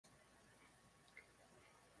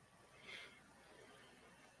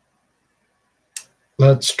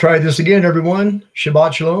Let's try this again, everyone.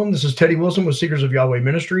 Shabbat Shalom. This is Teddy Wilson with Seekers of Yahweh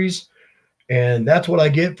Ministries. And that's what I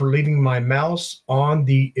get for leaving my mouse on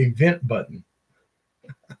the event button.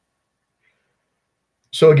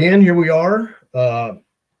 So again, here we are,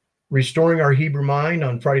 restoring our Hebrew mind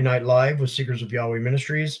on Friday Night Live with Seekers of Yahweh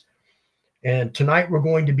Ministries. And tonight we're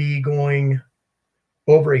going to be going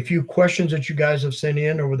over a few questions that you guys have sent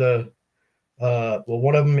in over the, well,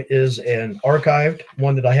 one of them is an archived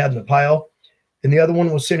one that I had in the pile. And the other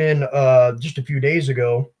one was sent in just a few days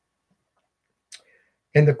ago.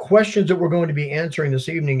 And the questions that we're going to be answering this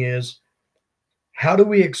evening is, how do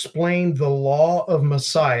we explain the law of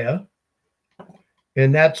Messiah?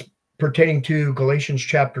 And that's pertaining to Galatians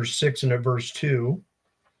chapter 6 and verse 2.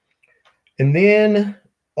 And then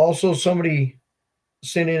also somebody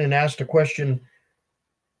sent in and asked a question,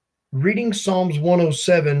 reading Psalms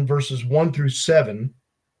 107 verses 1 through 7,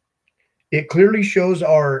 it clearly shows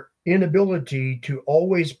our inability to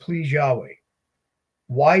always please Yahweh.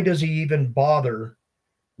 Why does he even bother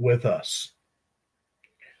with us?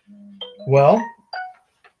 Well,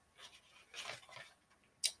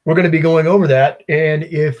 we're going to be going over that. And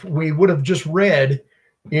if we would have just read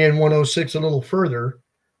in 106 a little further,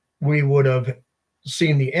 we would have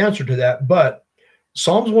seen the answer to that. But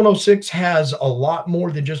Psalms 106 has a lot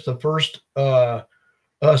more than just the first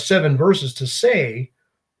 7 verses to say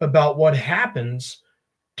about what happens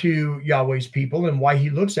to Yahweh's people and why he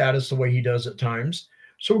looks at us the way he does at times.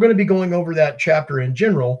 So we're going to be going over that chapter in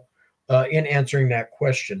general in answering that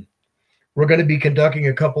question. We're going to be conducting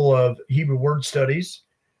a couple of Hebrew word studies,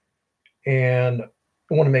 and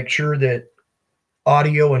I want to make sure that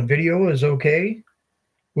audio and video is okay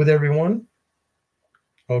with everyone.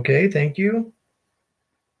 Okay, thank you.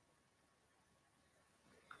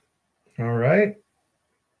 All right.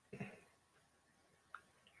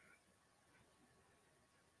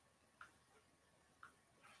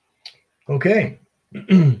 Okay,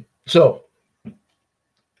 so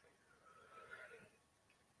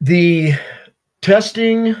the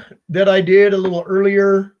testing that I did a little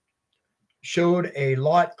earlier showed a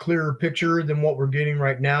lot clearer picture than what we're getting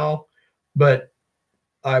right now, but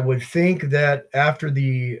I would think that after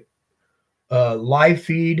the live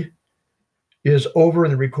feed is over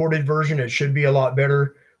in the recorded version, it should be a lot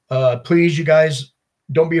better. Please, you guys,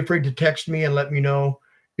 don't be afraid to text me and let me know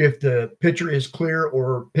if the picture is clear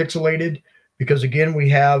or pixelated, because again, we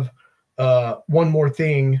have one more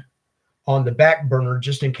thing on the back burner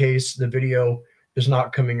just in case the video is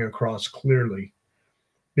not coming across clearly,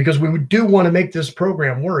 because we do want to make this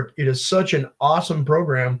program work. It is such an awesome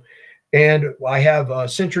program. And I have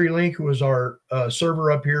CenturyLink, who is our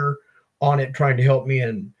server up here on it, trying to help me.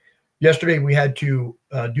 And yesterday we had to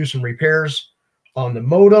do some repairs on the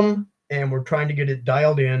modem, and we're trying to get it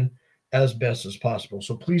dialed in as best as possible.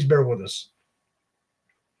 So please bear with us.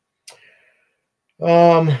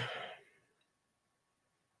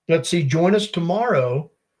 Let's see, join us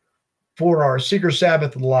tomorrow for our Seeker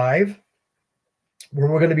Sabbath Live, where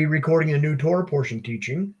we're going to be recording a new Torah portion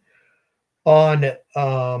teaching. On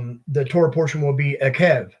the Torah portion will be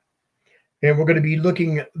Akev. And we're going to be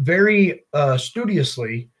looking very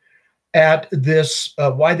studiously at this,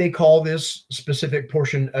 why they call this specific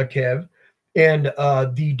portion Akev, and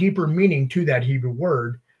the deeper meaning to that Hebrew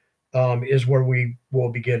word is where we will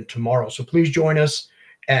begin tomorrow. So please join us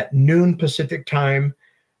at noon Pacific time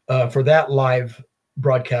for that live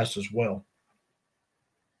broadcast as well.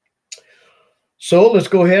 So let's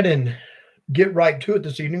go ahead and get right to it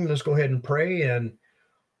this evening. Let's go ahead and pray, and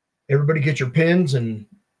everybody get your pens and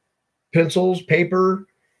pencils, paper,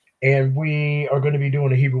 and we are going to be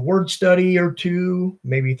doing a Hebrew word study or 2,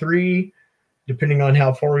 maybe 3, depending on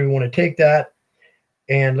how far we want to take that.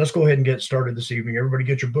 And let's go ahead and get started this evening. Everybody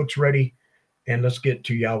get your books ready, and let's get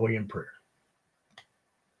to Yahweh in prayer.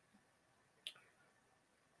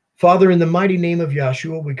 Father, in the mighty name of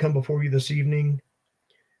Yahshua, we come before you this evening.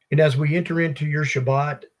 And as we enter into your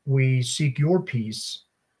Shabbat, we seek your peace,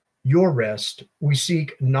 your rest. We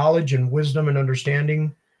seek knowledge and wisdom and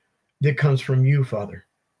understanding that comes from you, Father.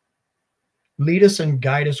 Lead us and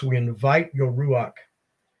guide us. We invite your Ruach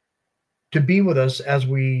to be with us as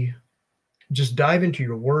we just dive into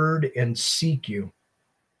your word and seek you.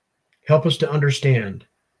 Help us to understand.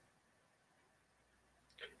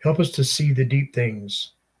 Help us to see the deep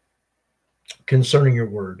things concerning your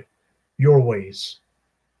word, your ways.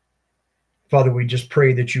 Father, we just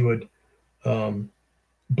pray that you would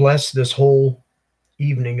bless this whole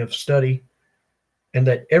evening of study, and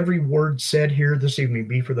that every word said here this evening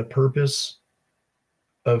be for the purpose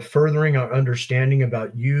of furthering our understanding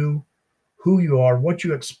about you, who you are, what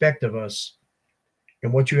you expect of us,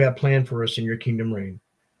 and what you have planned for us in your kingdom reign.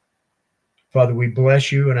 Father, we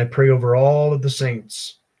bless you, and I pray over all of the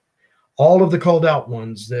saints, all of the called out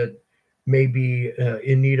ones that may be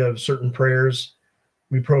in need of certain prayers.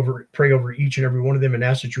 We pray over each and every one of them and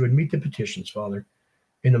ask that you would meet the petitions, Father,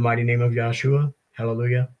 in the mighty name of Yahshua.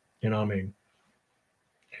 Hallelujah and amen.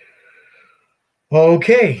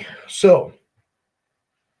 Okay, so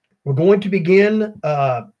we're going to begin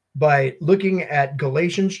by looking at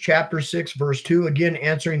Galatians chapter 6, verse 2, again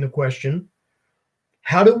answering the question,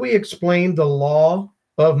 how do we explain the law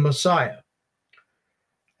of Messiah?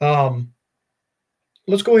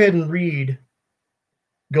 Let's go ahead and read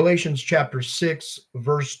Galatians chapter 6,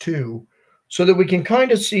 verse 2, so that we can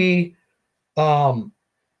kind of see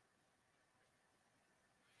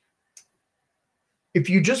if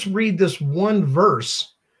you just read this one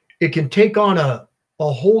verse, it can take on a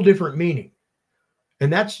whole different meaning.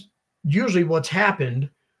 And that's usually what's happened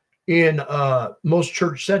in most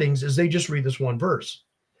church settings is they just read this one verse.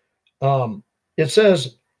 It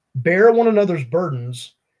says, bear one another's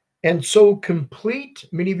burdens and so complete,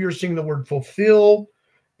 many of you are seeing the word fulfill,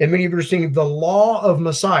 and many of you are seeing the law of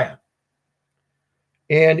Messiah.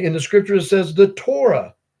 And in the scripture, it says the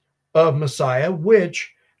Torah of Messiah,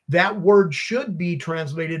 which that word should be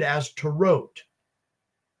translated as Torot.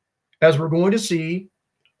 As we're going to see,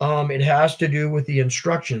 it has to do with the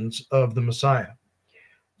instructions of the Messiah.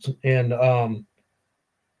 And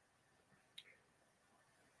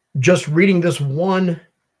just reading this one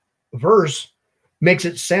verse makes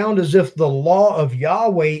it sound as if the law of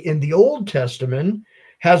Yahweh in the Old Testament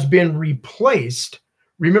has been replaced.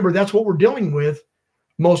 Remember, that's what we're dealing with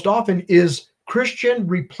most often is Christian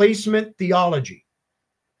replacement theology.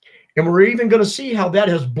 And we're even going to see how that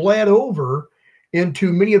has bled over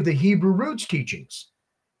into many of the Hebrew roots teachings.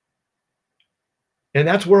 And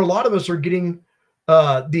that's where a lot of us are getting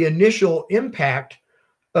the initial impact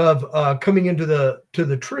of coming into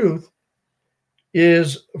the truth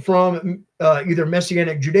is from either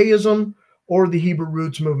Messianic Judaism or the Hebrew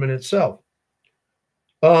roots movement itself.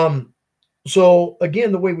 So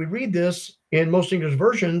again, the way we read this in most English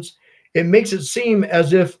versions, it makes it seem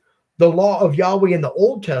as if the law of Yahweh in the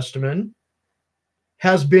Old Testament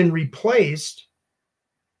has been replaced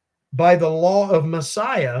by the law of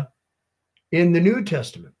Messiah in the New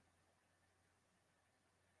Testament.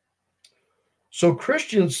 So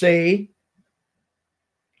Christians say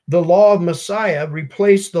the law of Messiah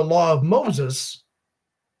replaced the law of Moses.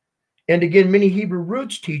 And again, many Hebrew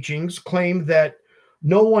roots teachings claim that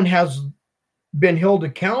no one has been held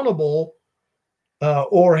accountable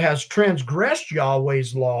or has transgressed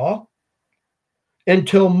Yahweh's law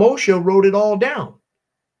until Moshe wrote it all down.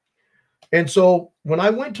 And so when I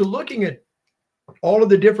went to looking at all of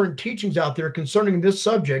the different teachings out there concerning this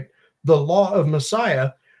subject, the law of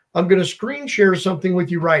Messiah, I'm going to screen share something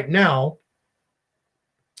with you right now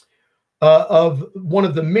of one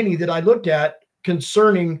of the many that I looked at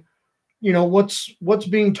concerning, what's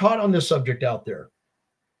being taught on this subject out there.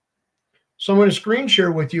 So I'm going to screen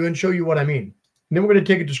share with you and show you what I mean. And then we're going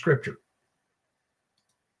to take it to scripture.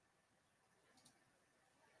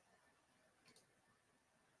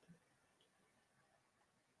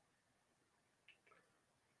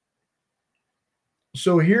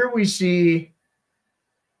 So here we see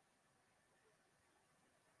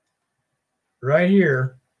right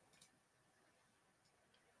here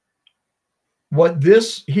what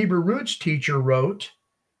this Hebrew roots teacher wrote.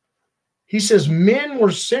 He says, men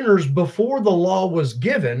were sinners before the law was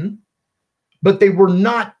given, but they were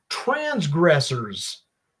not transgressors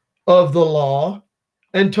of the law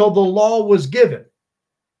until the law was given.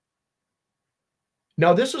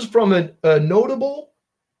 Now, this is from a notable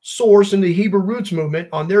source in the Hebrew roots movement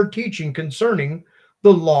on their teaching concerning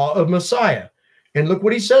the law of Messiah. And look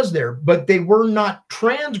what he says there. But they were not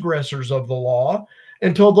transgressors of the law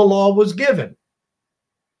until the law was given.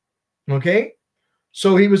 Okay?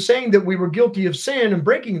 So he was saying that we were guilty of sin and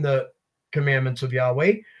breaking the commandments of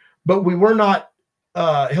Yahweh, but we were not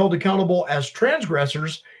held accountable as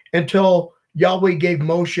transgressors until Yahweh gave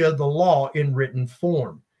Moshe the law in written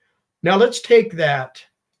form. Now let's take that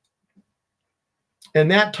and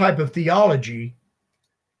that type of theology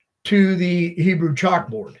to the Hebrew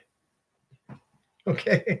chalkboard.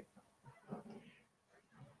 Okay.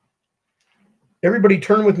 Everybody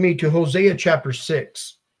turn with me to Hosea chapter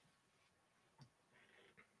 6.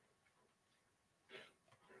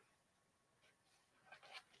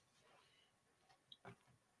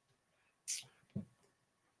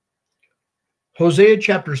 Hosea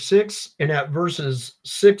chapter 6 and at verses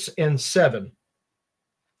 6 and 7.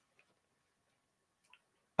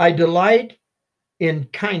 I delight in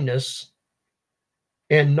kindness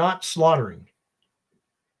and not slaughtering,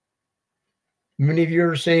 Many of you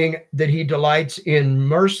are saying that he delights in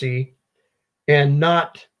mercy and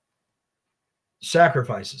not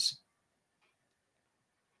sacrifices.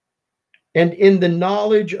 And in the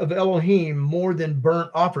knowledge of Elohim more than burnt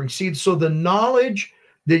offerings. See, so the knowledge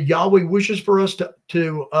that Yahweh wishes for us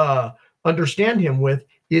to understand him with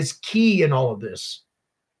is key in all of this.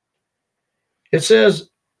 It says,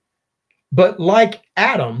 but like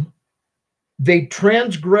Adam, they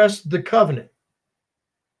transgressed the covenant.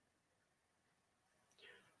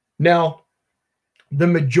 Now, the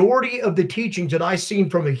majority of the teachings that I've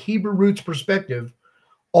seen from a Hebrew roots perspective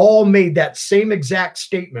all made that same exact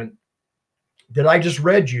statement that I just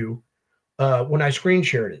read you when I screen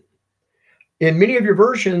shared it. In many of your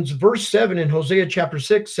versions, verse 7 in Hosea chapter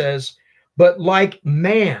 6 says, but like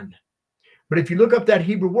man. But if you look up that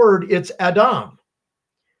Hebrew word, it's Adam.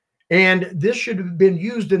 And this should have been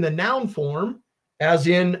used in the noun form, as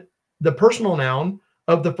in the personal noun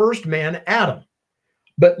of the first man, Adam.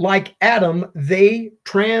 But like Adam, they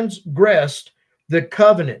transgressed the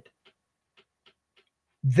covenant.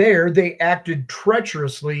 There they acted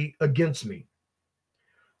treacherously against me.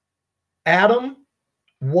 Adam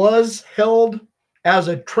was held as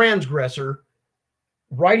a transgressor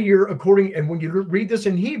right here, according, and when you read this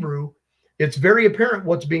in Hebrew, it's very apparent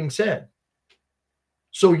what's being said.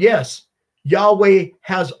 So yes, Yahweh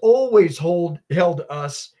has always held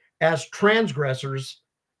us as transgressors,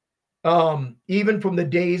 even from the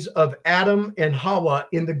days of Adam and Hawa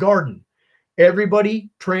in the garden.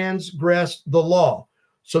 Everybody transgressed the law.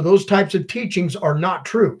 So those types of teachings are not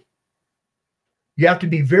true. You have to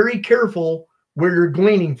be very careful where you're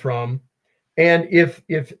gleaning from. And if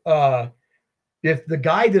the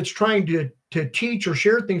guy that's trying to teach or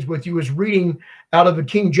share things with you is reading out of a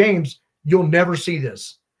King James, you'll never see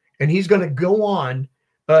this. And he's going to go on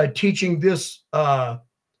teaching this.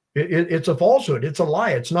 It's a falsehood. It's a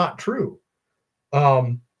lie. It's not true.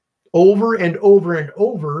 Over and over and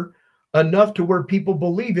over, enough to where people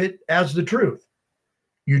believe it as the truth.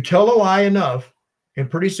 You tell a lie enough,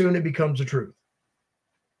 and pretty soon it becomes the truth.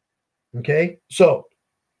 Okay, so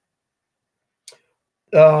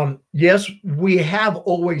yes, we have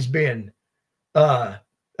always been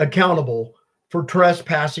accountable for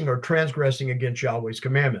trespassing or transgressing against Yahweh's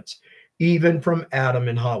commandments, even from Adam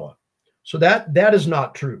and Hawa. So that is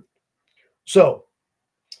not true. So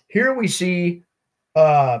here we see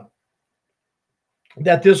that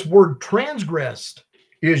this word transgressed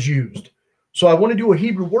is used. So I want to do a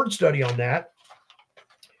Hebrew word study on that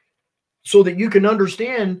so that you can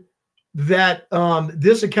understand that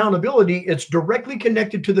this accountability, it's directly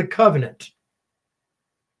connected to the covenant.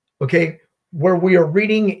 Okay, where we are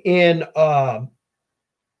reading in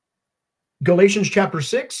Galatians chapter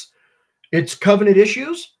 6, it's covenant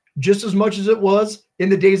issues just as much as it was in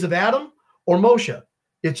the days of Adam or Moshe.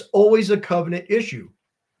 It's always a covenant issue.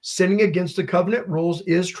 Sinning against the covenant rules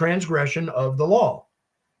is transgression of the law,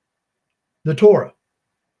 the Torah.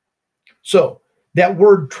 So that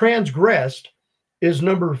word transgressed is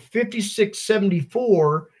number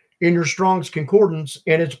 5674 in your Strong's Concordance,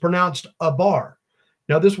 and it's pronounced abar.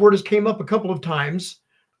 Now, this word has came up a couple of times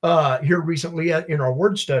here recently in our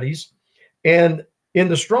word studies, and in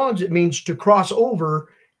the Strong's, it means to cross over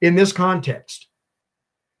in this context.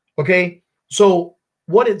 Okay, so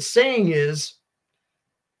what it's saying is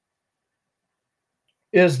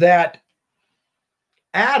that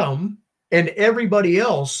Adam and everybody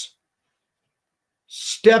else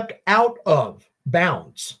stepped out of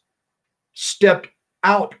bounds, stepped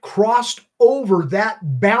out, crossed over that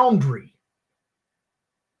boundary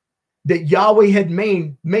that Yahweh had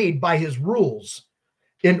made by his rules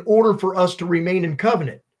in order for us to remain in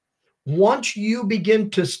covenant. Once you begin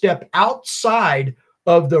to step outside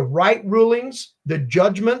of the right rulings, the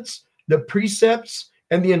judgments, the precepts,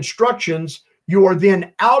 and the instructions, you are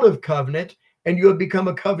then out of covenant and you have become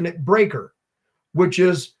a covenant breaker, which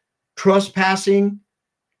is trespassing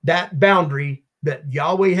that boundary that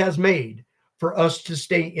Yahweh has made for us to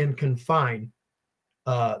stay in confinement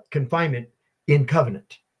in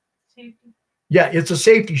covenant. Safety. Yeah, it's a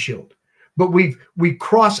safety shield. But we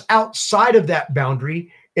cross outside of that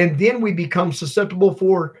boundary, and then we become susceptible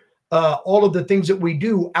for all of the things that we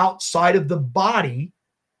do outside of the body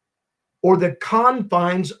or the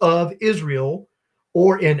confines of Israel,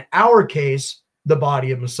 or in our case, the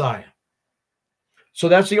body of Messiah. So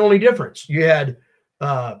that's the only difference. You had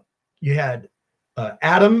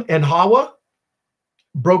Adam and Hawa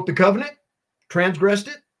broke the covenant, transgressed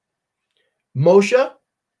it. Moshe,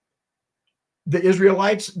 the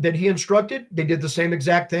Israelites that he instructed, they did the same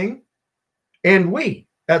exact thing. And we,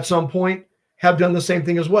 at some point, have done the same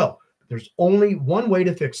thing as well. There's only one way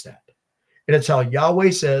to fix that. And it's how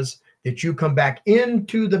Yahweh says that you come back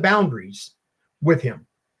into the boundaries with him,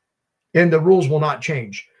 and the rules will not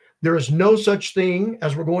change. There is no such thing,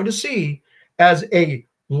 as we're going to see, as a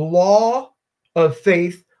law of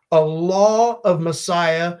faith, a law of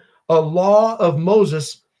Messiah, a law of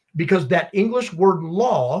Moses, because that English word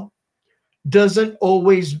law doesn't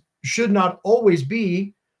always, should not always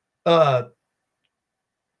be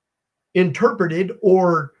interpreted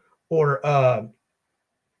or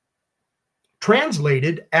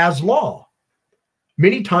translated as law.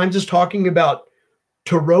 Many times it's talking about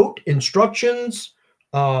Torah instructions,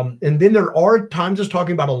 and then there are times it's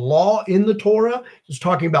talking about a law in the Torah. It's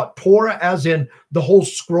talking about Torah as in the whole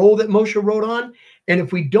scroll that Moshe wrote on. And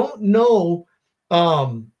if we don't know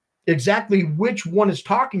exactly which one it's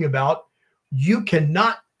talking about, you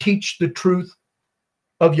cannot teach the truth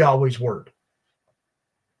of Yahweh's word.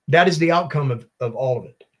 That is the outcome of all of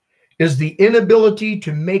it, is the inability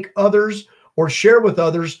to make others or share with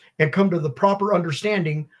others and come to the proper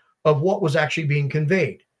understanding of what was actually being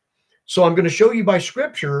conveyed. So I'm going to show you by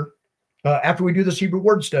scripture, after we do this Hebrew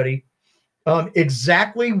word study,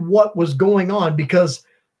 exactly what was going on, because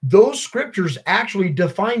those scriptures actually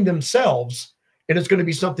define themselves, and it's going to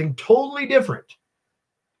be something totally different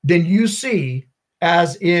than you see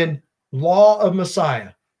as in law of Messiah.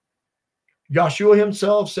 Yahshua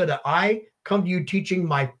himself said that I come to you teaching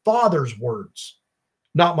my Father's words,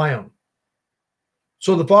 not my own.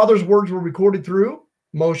 So the Father's words were recorded through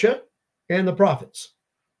Moshe and the prophets.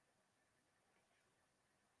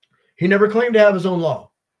 He never claimed to have his own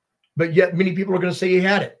law, but yet many people are going to say he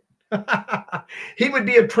had it. He would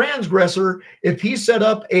be a transgressor if he set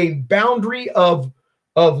up a boundary of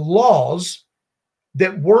laws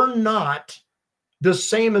that were not the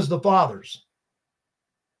same as the Father's.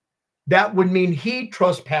 That would mean he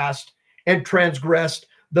trespassed and transgressed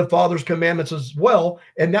the Father's commandments as well,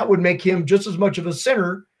 and that would make him just as much of a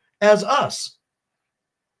sinner as us.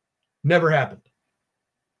 Never happened.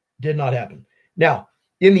 Did not happen. Now,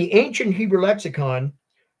 in the ancient Hebrew lexicon,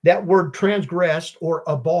 that word transgressed or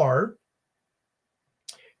abar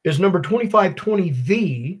is number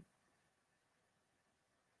 2520V.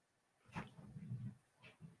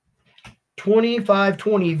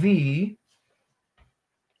 2520V.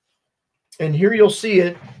 And here you'll see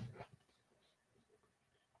it.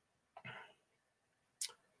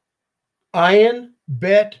 Ayin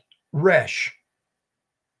Bet Resh.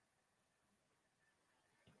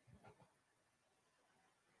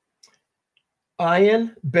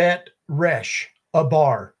 Ayin Bet Resh,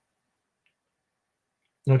 Abar.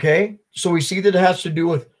 Okay, so we see that it has to do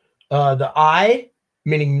with the eye,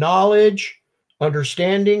 meaning knowledge,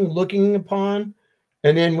 understanding, looking upon.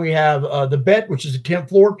 And then we have the Bet, which is the 10th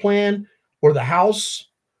floor plan, or the house,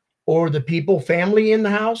 or the people, family in the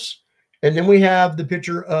house. And then we have the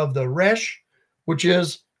picture of the Resh, which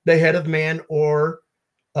is the head of man, or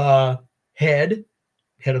head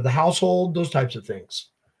of the household, those types of things.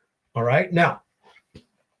 All right, now,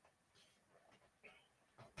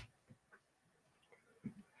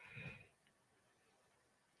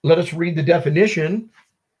 let us read the definition,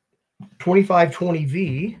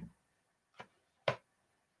 2520V.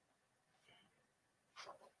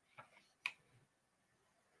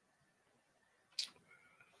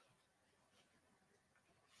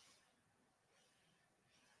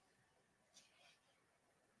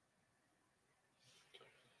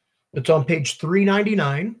 It's on page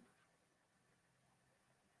 399,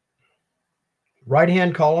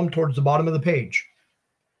 right-hand column towards the bottom of the page.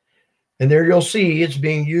 And there you'll see it's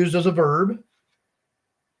being used as a verb.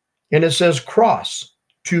 And it says cross,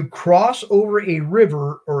 to cross over a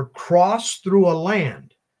river or cross through a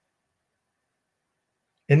land.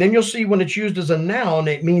 And then you'll see when it's used as a noun,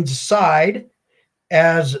 it means side,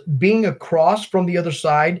 as being across from the other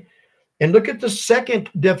side. And look at the second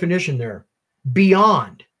definition there,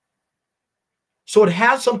 beyond. So it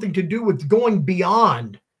has something to do with going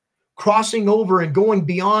beyond, crossing over and going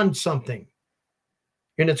beyond something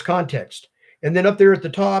in its context. And then up there at the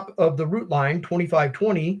top of the root line,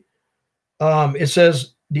 2520, it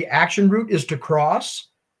says the action root is to cross,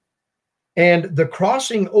 and the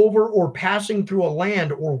crossing over or passing through a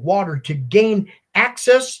land or water to gain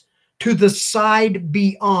access to the side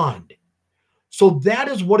beyond. So that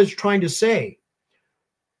is what it's trying to say.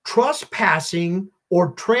 Trespassing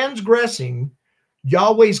or transgressing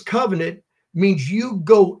Yahweh's covenant means you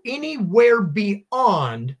go anywhere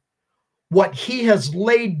beyond what he has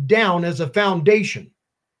laid down as a foundation.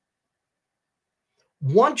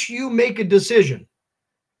 Once you make a decision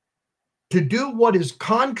to do what is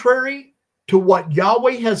contrary to what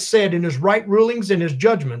Yahweh has said in his right rulings and his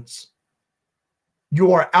judgments,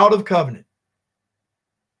 you are out of covenant.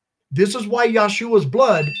 This is why Yahshua's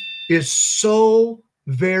blood is so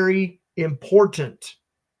very important.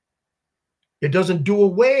 It doesn't do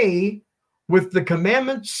away with the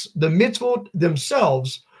commandments, the mitzvot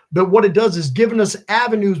themselves, but what it does is giving us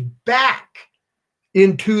avenues back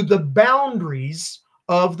into the boundaries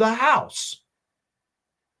of the house.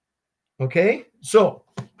 Okay, so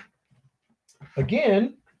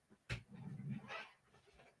again,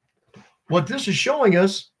 what this is showing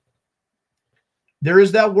us, there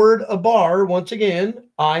is that word abar, once again,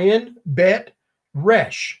 ayin, bet,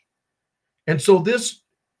 resh. And so this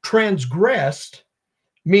transgressed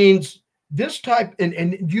means this type,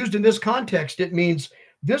 and used in this context, it means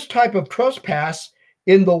this type of trespass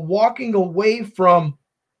in the walking away from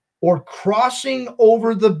or crossing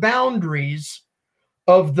over the boundaries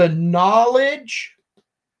of the knowledge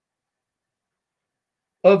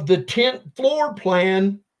of the tent floor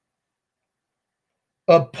plan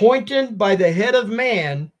appointed by the head of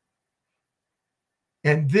man,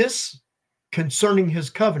 and this concerning his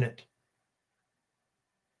covenant.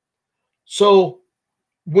 So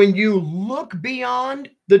when you look beyond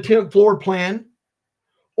the tent floor plan,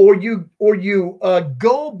 or you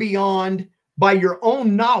go beyond by your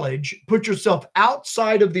own knowledge, put yourself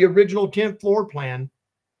outside of the original tent floor plan,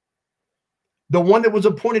 the one that was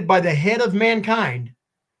appointed by the head of mankind,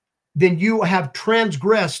 then you have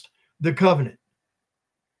transgressed the covenant.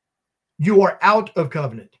 You are out of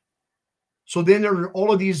covenant. So then there are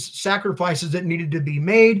all of these sacrifices that needed to be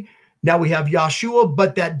made. Now we have Yahshua,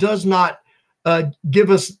 but that does not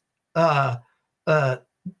give us,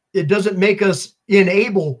 it doesn't make us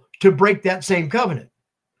unable to break that same covenant.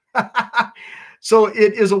 So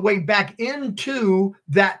it is a way back into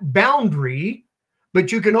that boundary,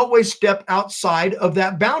 but you can always step outside of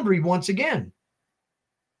that boundary once again.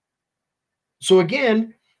 So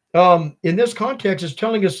again, in this context, is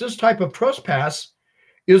telling us this type of trespass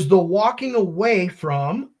is the walking away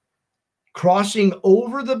from, crossing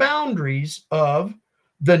over the boundaries of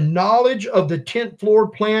the knowledge of the tent floor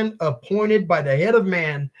plan appointed by the head of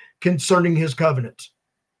man concerning his covenant.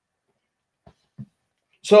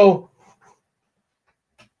 So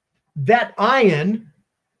that ayin,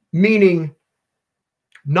 meaning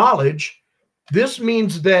knowledge, this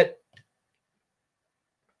means that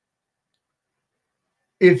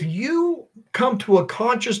if you come to a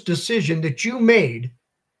conscious decision that you made,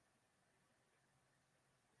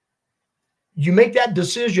 you make that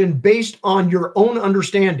decision based on your own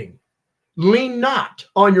understanding. Lean not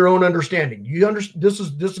on your own understanding. This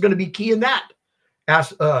is going to be key in that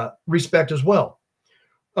respect as well.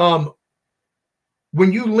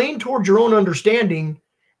 When you lean towards your own understanding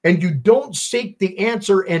and you don't seek the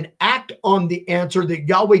answer and act on the answer that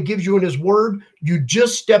Yahweh gives you in his word, you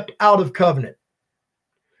just stepped out of covenant.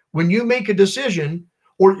 When you make a decision,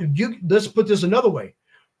 or let's put this another way,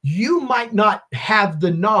 you might not have the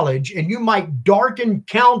knowledge and you might darken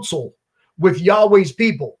counsel with Yahweh's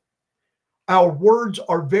people. Our words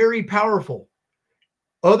are very powerful.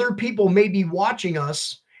 Other people may be watching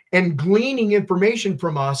us and gleaning information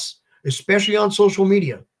from us, especially on social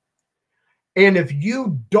media. And if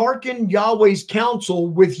you darken Yahweh's counsel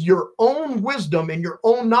with your own wisdom and your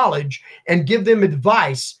own knowledge and give them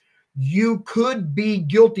advice, you could be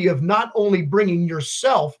guilty of not only bringing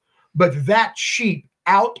yourself, but that sheep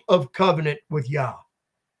out of covenant with Yah.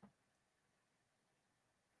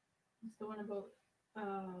 It's the one about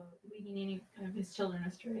leading any of his children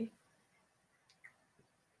astray.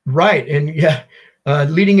 Right. And yeah,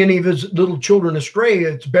 leading any of his little children astray,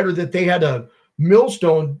 it's better that they had a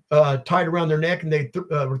millstone tied around their neck and they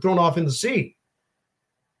were thrown off in the sea.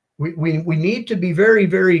 We need to be very,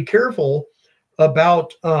 very careful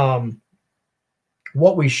about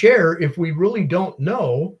what we share if we really don't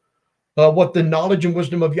know what the knowledge and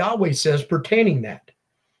wisdom of Yahweh says pertaining that.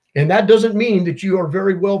 And that doesn't mean that you are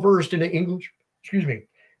very well versed in an English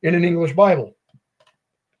Bible.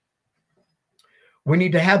 We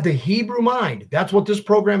need to have the Hebrew mind. That's what this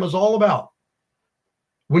program is all about.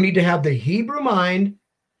 We need to have the Hebrew mind,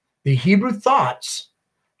 the Hebrew thoughts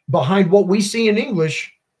behind what we see in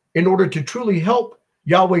English in order to truly help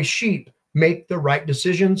Yahweh's sheep make the right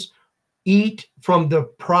decisions, eat from the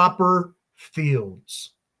proper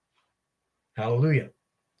fields. Hallelujah.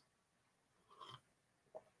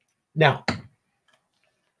 Now,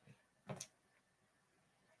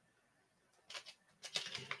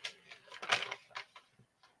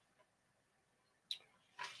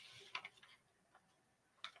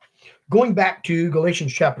 going back to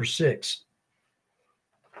Galatians chapter 6,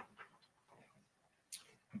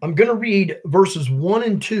 I'm going to read verses 1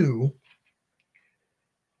 and 2,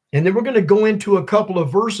 and then we're going to go into a couple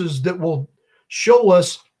of verses that will show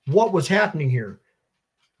us what was happening here.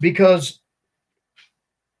 Because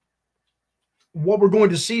what we're going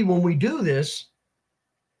to see when we do this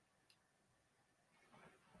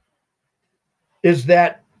is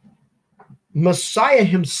that Messiah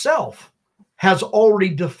himself has already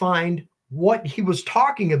defined what he was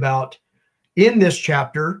talking about in this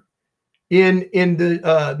chapter, in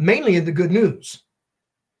the mainly in the good news.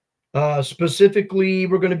 Specifically,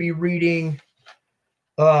 we're going to be reading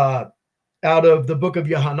out of the book of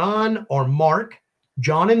Yohanan or Mark,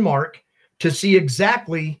 John and Mark, to see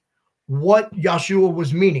exactly what Yeshua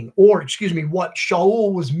was meaning, or excuse me, what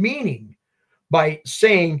Shaul was meaning by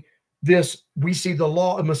saying this. We see the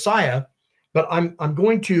law of Messiah, but I'm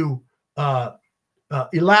going to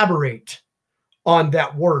elaborate on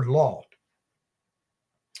that word law.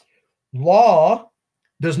 Law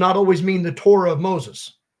does not always mean the Torah of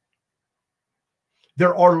Moses.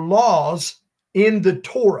 There are laws in the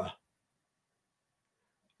Torah,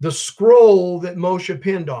 the scroll that Moshe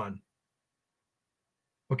penned on.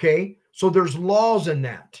 Okay, so there's laws in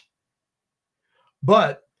that.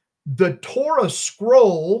 But the Torah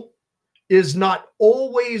scroll is not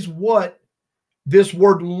always what this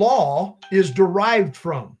word law is derived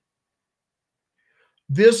from.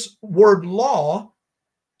 This word law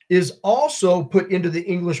is also put into the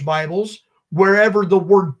English Bibles wherever the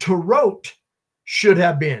word Torot should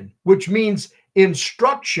have been, which means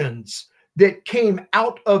instructions that came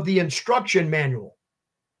out of the instruction manual.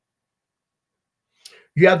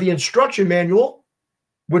 You have the instruction manual,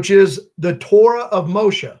 which is the Torah of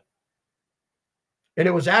Moshe. And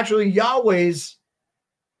it was actually Yahweh's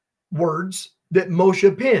words that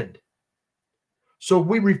Moshe penned. So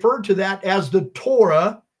we refer to that as the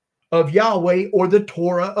Torah of Yahweh or the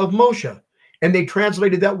Torah of Moshe. And they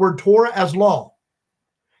translated that word Torah as law.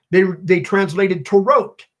 They translated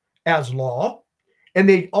Torot as law. And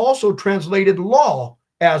they also translated law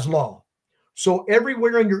as law. So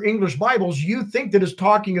everywhere in your English Bibles, you think that it's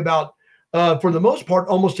talking about, for the most part,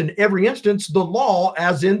 almost in every instance, the law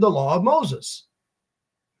as in the law of Moses.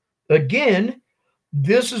 Again,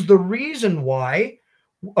 this is the reason why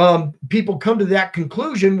people come to that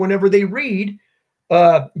conclusion whenever they read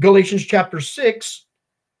Galatians chapter 6,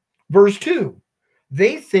 verse 2.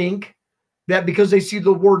 They think that because they see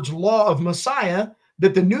the words law of Messiah,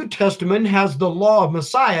 that the New Testament has the law of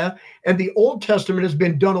Messiah and the Old Testament has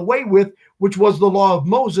been done away with, which was the law of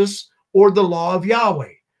Moses or the law of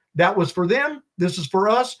Yahweh. That was for them. This is for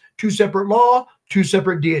us. Two separate law, two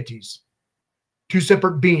separate deities, two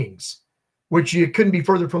separate beings, which you couldn't be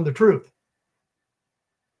further from the truth.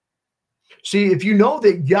 See, if you know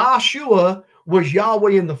that Yahshua was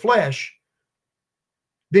Yahweh in the flesh,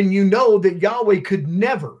 then you know that Yahweh could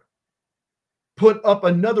never put up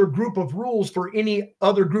another group of rules for any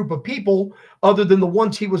other group of people other than the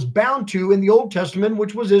ones he was bound to in the Old Testament,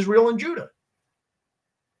 which was Israel and Judah.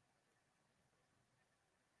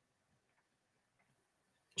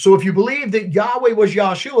 So if you believe that Yahweh was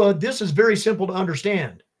Yahshua, this is very simple to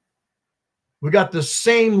understand. We got the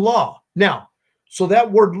same law. Now, so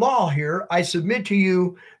that word law here, I submit to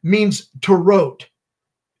you, means Torot.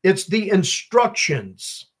 It's the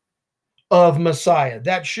instructions of Messiah.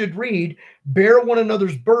 That should read, bear one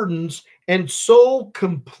another's burdens and so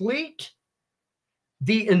complete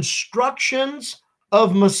the instructions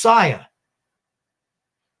of Messiah.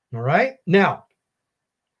 All right. Now,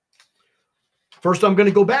 first I'm going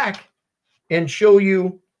to go back and show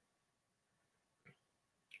you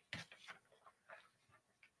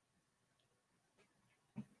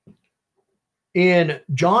in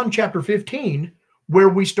John chapter 15, where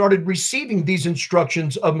we started receiving these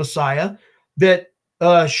instructions of Messiah that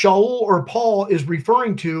Shaul or Paul is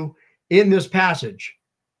referring to in this passage.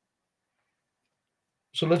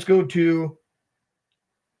 So let's go to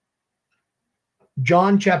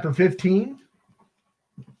John chapter 15.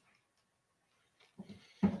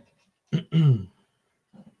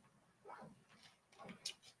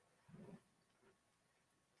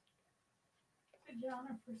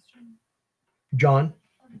 John,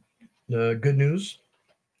 the good news,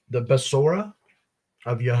 the Besorah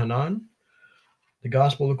of Yohanan, the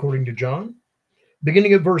gospel according to John.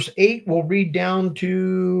 Beginning at verse 8, we'll read down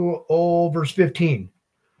to verse 15.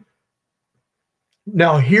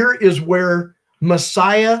 Now, here is where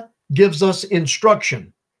Messiah gives us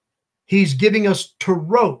instruction. He's giving us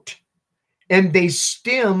Torot, and they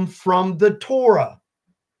stem from the Torah.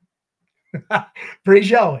 Praise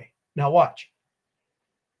Yahweh. Now watch.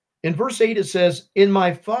 In verse 8, it says, in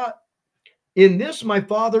this my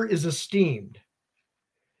Father is esteemed,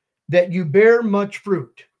 that you bear much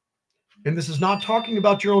fruit. And this is not talking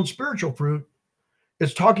about your own spiritual fruit.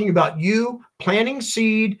 It's talking about you planting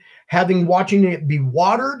seed, watching it be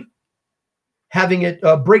watered, having it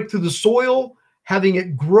break through the soil, having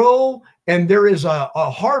it grow, and there is a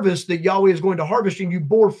harvest that Yahweh is going to harvest, and you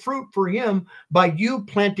bore fruit for him by you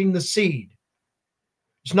planting the seed.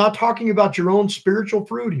 It's not talking about your own spiritual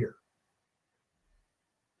fruit here.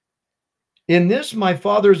 In this my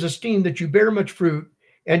Father is esteemed, that you bear much fruit,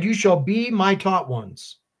 and you shall be my taught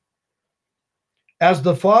ones. As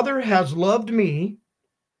the Father has loved me,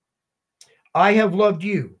 I have loved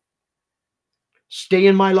you. Stay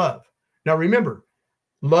in my love. Now remember,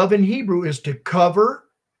 love in Hebrew is to cover,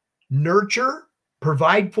 nurture,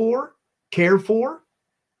 provide for, care for.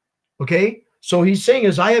 Okay? So he's saying,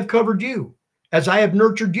 as I have covered you, as I have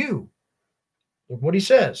nurtured you. Look what he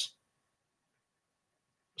says.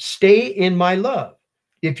 Stay in my love.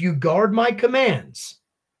 If you guard my commands,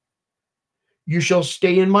 you shall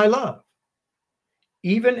stay in my love.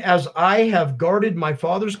 Even as I have guarded my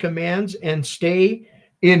Father's commands and stay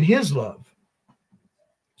in his love.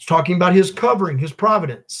 It's talking about his covering, his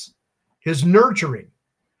providence, his nurturing.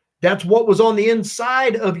 That's what was on the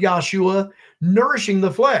inside of Yahshua, nourishing the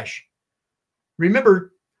flesh.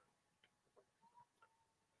 Remember,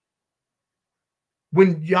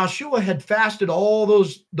 when Yahshua had fasted all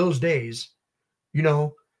those days, you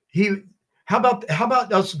know, how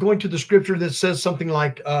about us going to the scripture that says something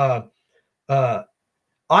like, I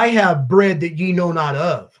have bread that ye know not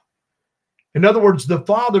of. In other words, the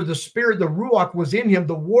Father, the Spirit, the Ruach was in him.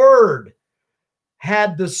 The Word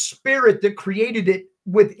had the Spirit that created it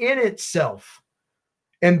within itself,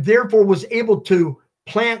 and therefore was able to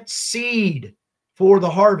plant seed for the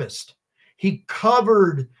harvest. He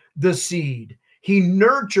covered the seed. He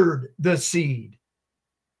nurtured the seed.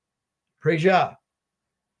 Praise Yah.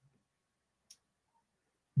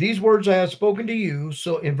 These words I have spoken to you,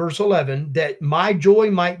 so in verse 11, that my joy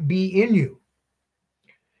might be in you,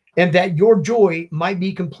 and that your joy might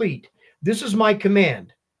be complete. This is my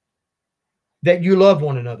command, that you love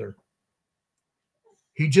one another.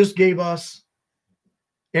 He just gave us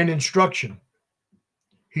an instruction.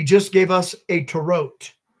 He just gave us a Torah.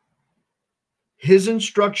 His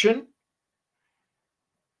instruction,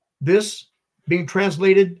 this being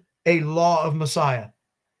translated a law of Messiah.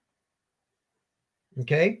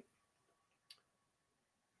 Okay?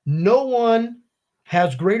 No one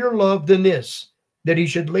has greater love than this, that he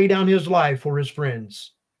should lay down his life for his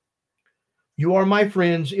friends. You are my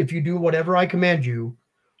friends if you do whatever I command you.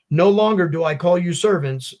 No longer do I call you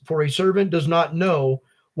servants, for a servant does not know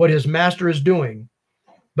what his master is doing.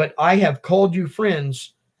 But I have called you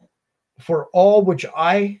friends, for all which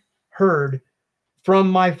I heard from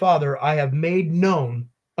my Father I have made known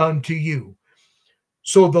unto you.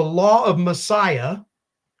 So the law of Messiah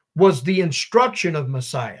was the instruction of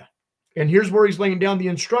Messiah. And here's where he's laying down the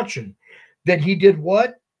instruction. That he did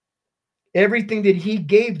what? Everything that he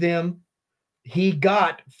gave them, he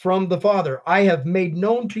got from the Father. I have made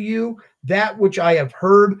known to you that which I have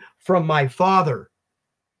heard from my Father.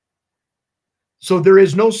 So there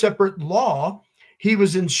is no separate law. He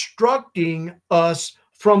was instructing us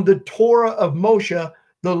from the Torah of Moshe,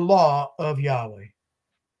 the law of Yahweh.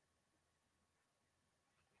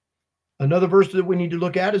 Another verse that we need to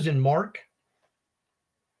look at is in Mark.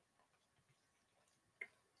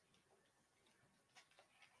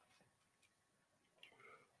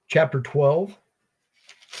 Chapter 12,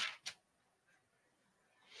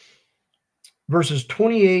 verses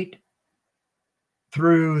 28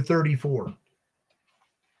 through 34. I'm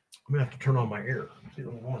going to have to turn on my air. It's the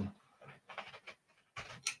only one.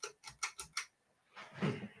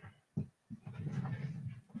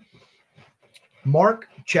 Mark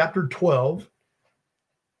chapter 12,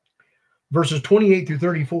 verses 28 through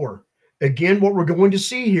 34. Again, what we're going to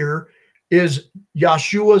see here is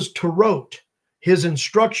Yahshua's Torah, his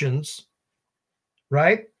instructions,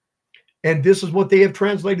 right? And this is what they have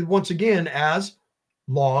translated once again as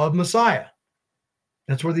law of Messiah.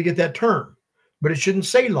 That's where they get that term. But it shouldn't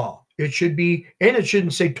say law. It should be, and it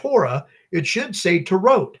shouldn't say Torah. It should say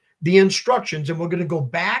Torah, the instructions. And we're going to go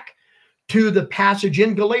back to the passage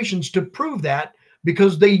in Galatians to prove that,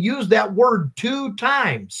 because they use that word 2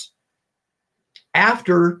 times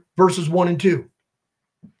after verses 1 and 2.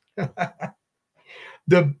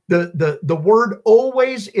 The word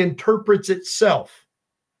always interprets itself.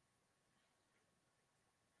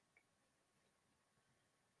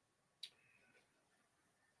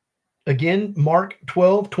 Again, Mark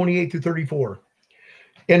 12, 28 through 34.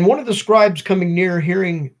 And one of the scribes coming near,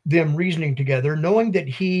 hearing them reasoning together, knowing that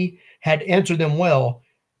he had answered them well,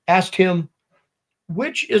 asked him,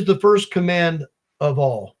 which is the first command of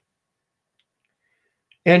all?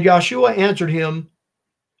 And Yahshua answered him,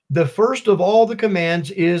 the first of all the commands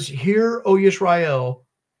is, hear, O Yisrael,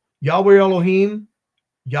 Yahweh Elohim,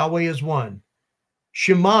 Yahweh is one.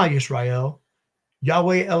 Shema Yisrael,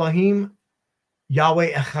 Yahweh Elohim,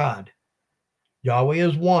 Yahweh Echad. Yahweh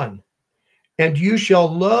is one. And you shall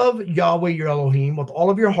love Yahweh your Elohim with all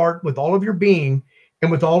of your heart, with all of your being,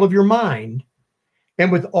 and with all of your mind,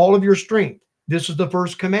 and with all of your strength. This is the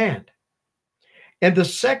first command. And the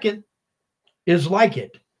second is like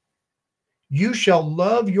it. You shall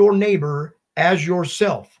love your neighbor as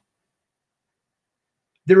yourself.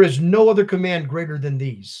 There is no other command greater than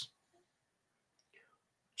these.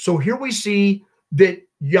 So here we see that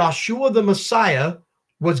Yahshua the Messiah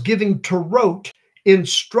was giving Torot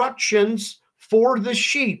instructions for the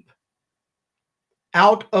sheep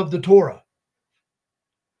out of the Torah.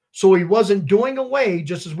 So he wasn't doing away,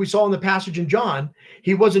 just as we saw in the passage in John,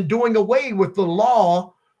 he wasn't doing away with the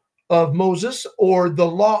law of Moses or the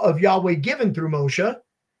law of Yahweh given through Moshe.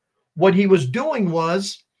 What he was doing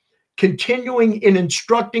was continuing in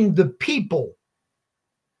instructing the people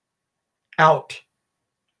out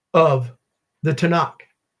of the Tanakh.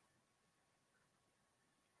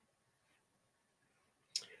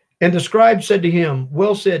 And the scribe said to him,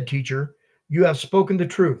 well said, teacher, you have spoken the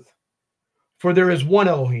truth. For there is one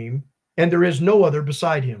Elohim, and there is no other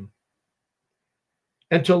beside him.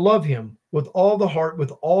 And to love him with all the heart,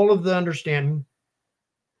 with all of the understanding,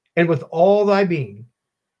 and with all thy being,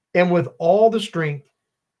 and with all the strength,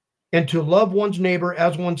 and to love one's neighbor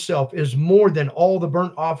as oneself is more than all the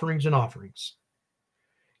burnt offerings and offerings.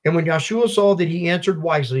 And when Yahshua saw that he answered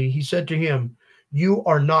wisely, he said to him, you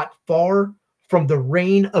are not far from the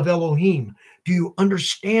reign of Elohim. Do you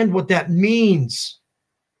understand what that means?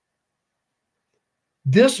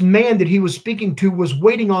 This man that he was speaking to was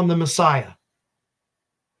waiting on the Messiah.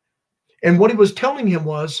 And what he was telling him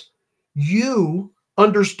was, you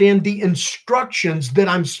understand the instructions that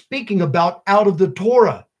I'm speaking about out of the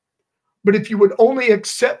Torah. But if you would only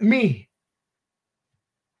accept me,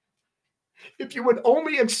 if you would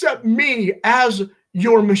only accept me as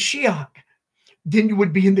your Mashiach, then you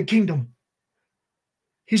would be in the kingdom.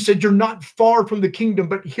 He said, you're not far from the kingdom,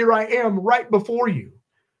 but here I am right before you.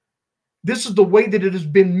 This is the way that it has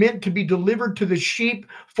been meant to be delivered to the sheep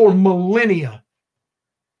for millennia.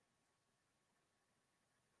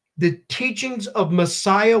 The teachings of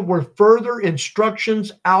Messiah were further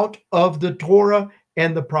instructions out of the Torah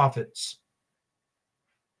and the prophets.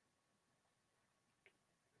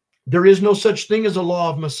 There is no such thing as a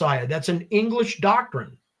law of Messiah. That's an English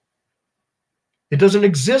doctrine. It doesn't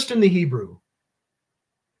exist in the Hebrew.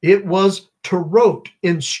 It was Torot,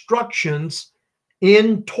 instructions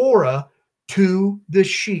in Torah to the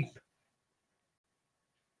sheep.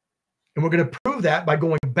 And we're going to prove that by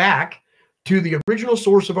going back to the original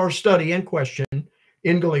source of our study and question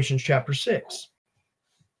in Galatians chapter 6.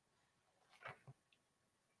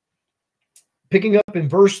 Picking up in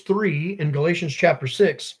verse 3 in Galatians chapter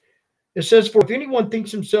 6, it says, for if anyone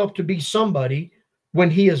thinks himself to be somebody when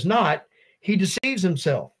he is not, he deceives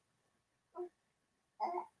himself.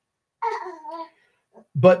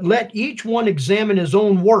 But let each one examine his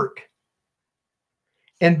own work,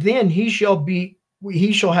 and then he shall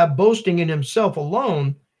have boasting in himself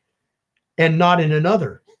alone and not in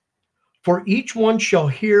another. For each one shall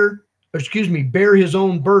bear his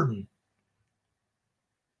own burden.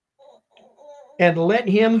 And let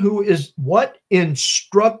him who is what?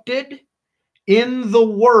 Instructed in the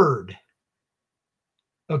word.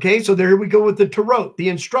 Okay, so there we go with the Torah, the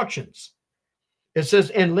instructions. It says,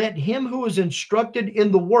 and let him who is instructed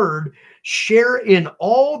in the word share in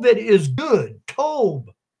all that is good,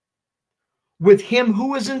 Tob, with him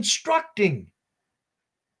who is instructing.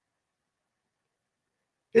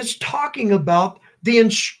 It's talking about the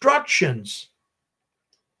instructions.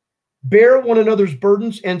 Bear one another's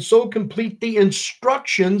burdens and so complete the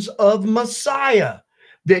instructions of Messiah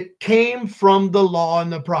that came from the law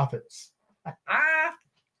and the prophets.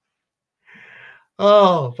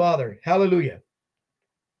 Oh, Father, hallelujah.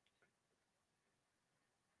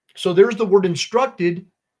 So there's the word instructed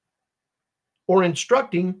or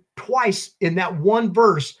instructing twice in that one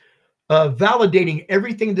verse, validating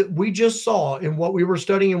everything that we just saw in what we were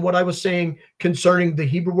studying and what I was saying concerning the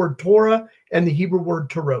Hebrew word Torah and the Hebrew word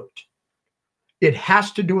Torot. It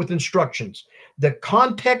has to do with instructions. The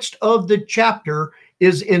context of the chapter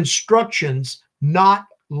is instructions, not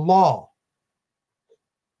law.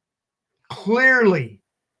 Clearly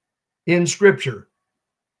in Scripture,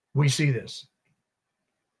 we see this.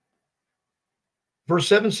 Verse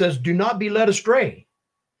 7 says, do not be led astray.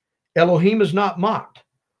 Elohim is not mocked.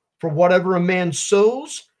 For whatever a man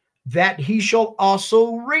sows, that he shall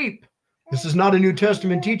also reap. This is not a New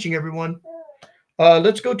Testament teaching, everyone.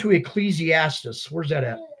 Let's go to Ecclesiastes. Where's that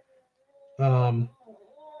at?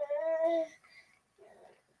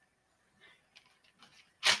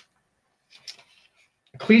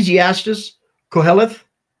 Ecclesiastes, Koheleth,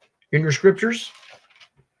 in your scriptures,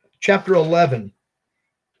 chapter 11.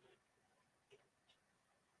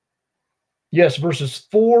 Yes, verses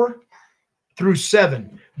 4 through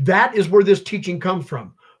 7. That is where this teaching comes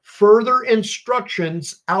from. Further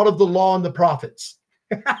instructions out of the law and the prophets.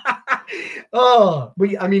 I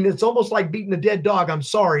mean, it's almost like beating a dead dog. I'm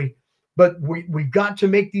sorry, but we've got to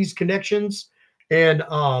make these connections. And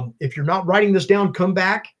if you're not writing this down, come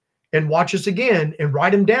back and watch us again and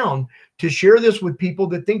write them down to share this with people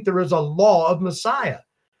that think there is a law of Messiah.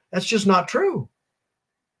 That's just not true.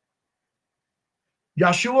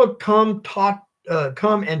 Yahshua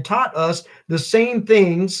come and taught us the same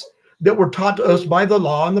things that were taught to us by the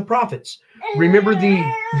law and the prophets. Remember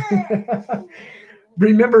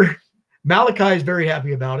remember, Malachi is very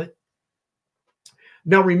happy about it.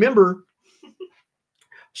 Now remember,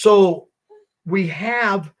 so we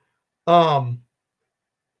have, oh,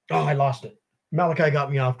 I lost it. Malachi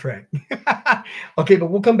got me off track. Okay, but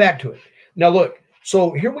we'll come back to it. Now look,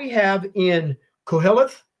 so here we have in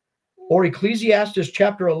Koheleth, or Ecclesiastes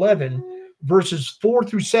chapter 11, verses 4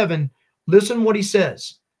 through 7, listen what he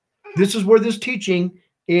says. This is where this teaching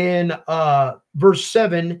in verse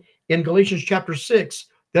 7 in Galatians chapter 6,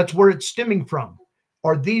 that's where it's stemming from,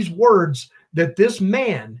 are these words that this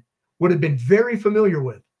man would have been very familiar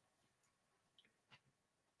with.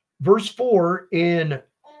 Verse 4 in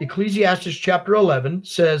Ecclesiastes chapter 11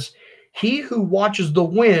 says, "He who watches the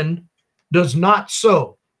wind does not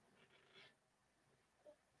sow,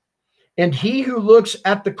 and he who looks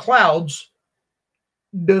at the clouds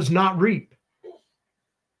does not reap.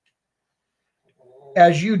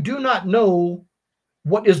 As you do not know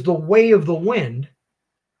what is the way of the wind,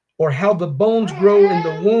 or how the bones grow in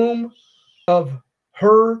the womb of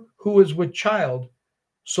her who is with child,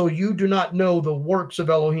 so you do not know the works of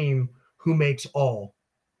Elohim who makes all.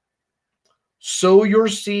 Sow your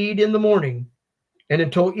seed in the morning, and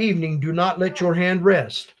until evening do not let your hand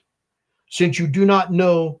rest, since you do not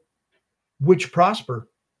know which prosper,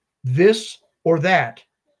 this or that,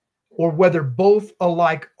 or whether both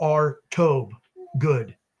alike are tov,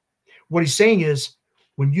 good." What he's saying is,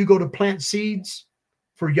 when you go to plant seeds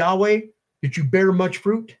for Yahweh, that you bear much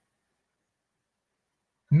fruit,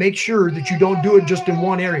 make sure that you don't do it just in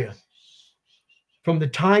one area. From the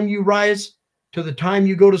time you rise to the time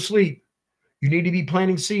you go to sleep, you need to be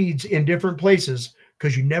planting seeds in different places,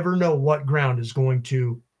 because you never know what ground is going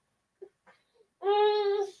to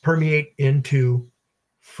permeate into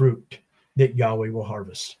fruit that Yahweh will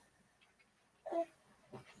harvest.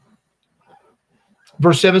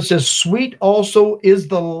 Verse 7 says, "Sweet also is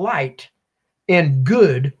the light, and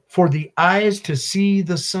good for the eyes to see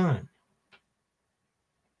the sun."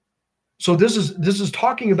 So this is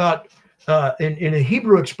talking about, in a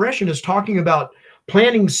Hebrew expression, is talking about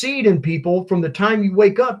planting seed in people from the time you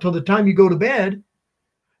wake up till the time you go to bed,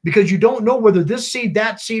 because you don't know whether this seed,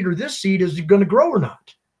 that seed, or this seed is going to grow or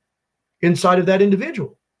not inside of that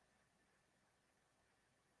individual.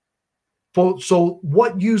 So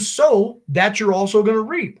what you sow, that you're also going to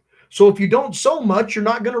reap. So if you don't sow much, you're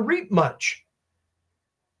not going to reap much.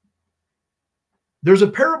 There's a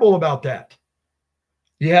parable about that.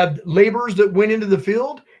 You had laborers that went into the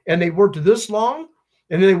field and they worked this long,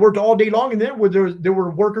 and then they worked all day long, and then there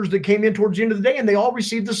were workers that came in towards the end of the day, and they all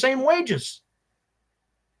received the same wages.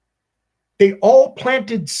 They all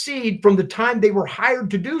planted seed from the time they were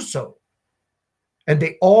hired to do so, and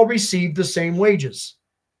they all received the same wages.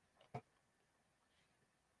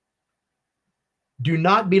 Do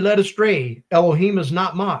not be led astray. Elohim is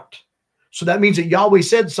not mocked. So that means that Yahweh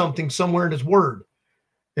said something somewhere in his word.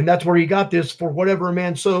 And that's where he got this, for whatever a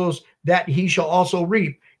man sows, that he shall also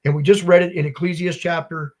reap. And we just read it in Ecclesiastes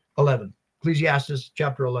chapter 11. Ecclesiastes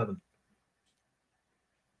chapter 11.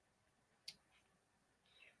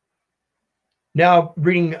 Now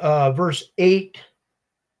reading verse 8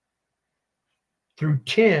 through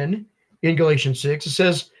 10 in Galatians 6, it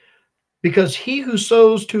says, "Because he who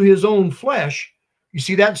sows to his own flesh," you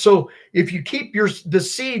see that? So if you keep the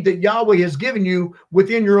seed that Yahweh has given you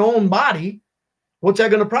within your own body, what's that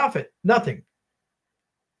going to profit? Nothing.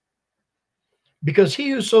 "Because he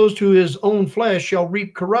who sows to his own flesh shall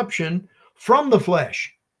reap corruption from the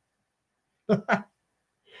flesh.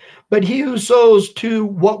 But he who sows to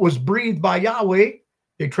what was breathed by Yahweh,"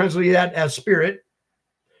 they translate that as spirit,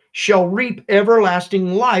 "shall reap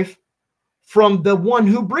everlasting life from the one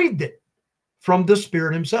who breathed it, from the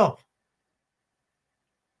Spirit himself."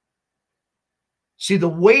 See, the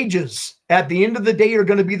wages at the end of the day are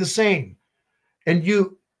going to be the same. And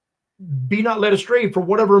you be not led astray, for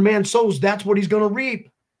whatever a man sows, that's what he's going to reap.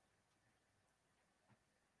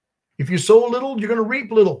 If you sow little, you're going to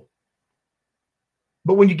reap little.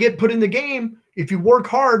 But when you get put in the game, if you work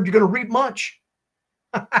hard, you're going to reap much.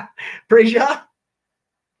 Praise Yah.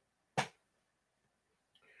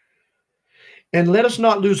 And let us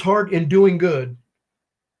not lose heart in doing good.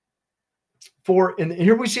 For, and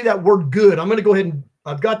here we see that word good. I'm going to go ahead and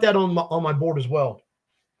I've got that on my board as well.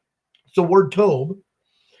 It's the word tob,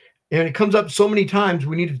 and it comes up so many times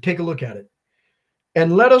we need to take a look at it.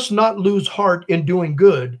 And let us not lose heart in doing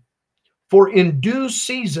good, for in due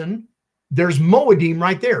season, there's Moedim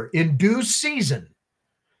right there. In due season,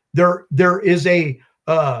 there is a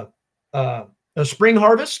spring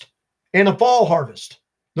harvest and a fall harvest.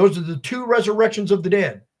 Those are the two resurrections of the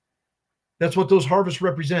dead. That's what those harvests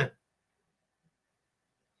represent.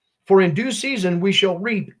 For in due season we shall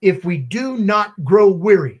reap if we do not grow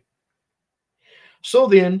weary. So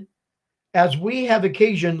then, as we have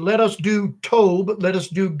occasion, let us do tob, let us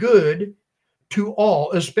do good to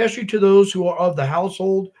all, especially to those who are of the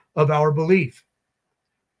household of our belief.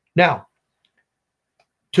 Now,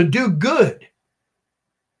 to do good,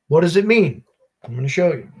 what does it mean? I'm going to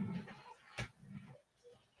show you.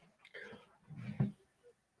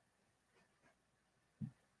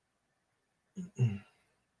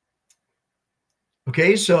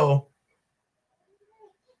 Okay, so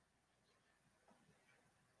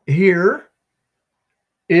here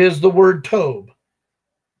is the word tob.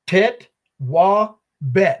 Tet, wa,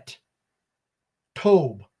 bet.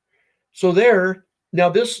 Tob. So there, now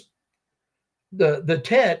this, the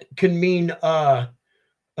tet can mean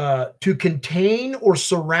to contain or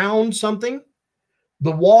surround something.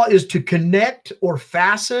 The wa is to connect or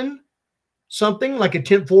fasten something, like a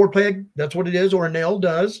tent floor peg. That's what it is, or a nail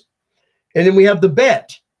does. And then we have the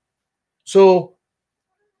bet. So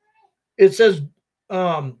it says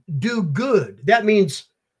do good. That means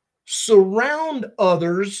surround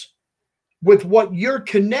others with what you're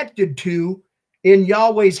connected to in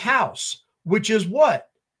Yahweh's house, which is what?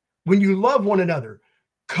 When you love one another,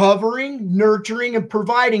 covering, nurturing, and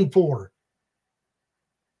providing for.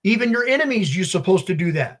 Even your enemies, you're supposed to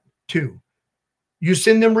do that too. You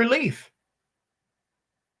send them relief.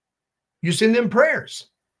 You send them prayers.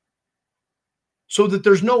 So that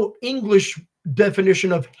there's no English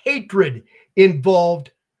definition of hatred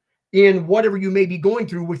involved in whatever you may be going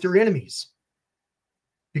through with your enemies.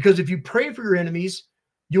 Because if you pray for your enemies,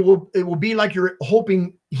 it will be like you're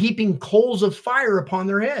heaping coals of fire upon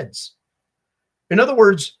their heads. In other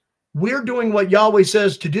words, we're doing what Yahweh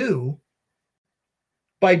says to do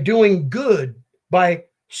by doing good, by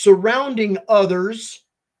surrounding others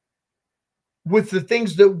with the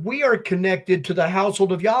things that we are connected to the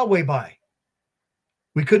household of Yahweh by.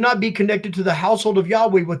 We could not be connected to the household of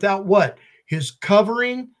Yahweh without what? His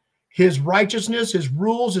covering, his righteousness, his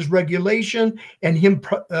rules, his regulation, and him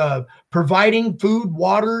providing food,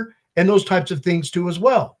 water, and those types of things too as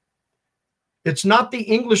well. It's not the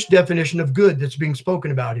English definition of good that's being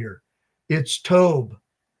spoken about here. It's tob.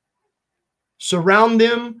 Surround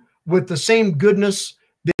them with the same goodness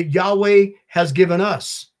that Yahweh has given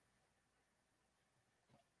us.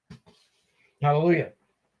 Hallelujah.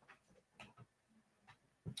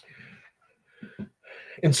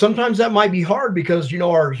 And sometimes that might be hard because,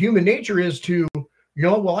 our human nature is to,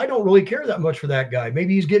 well, I don't really care that much for that guy.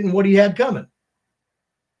 Maybe he's getting what he had coming.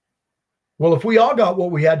 Well, if we all got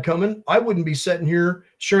what we had coming, I wouldn't be sitting here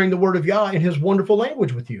sharing the word of Yah in his wonderful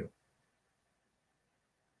language with you.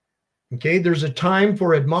 Okay, there's a time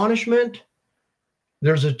for admonishment.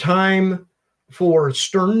 There's a time for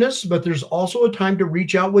sternness, but there's also a time to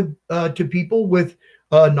reach out to people with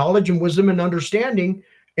knowledge and wisdom and understanding.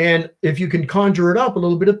 And if you can conjure it up, a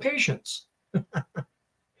little bit of patience.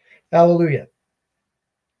 Hallelujah.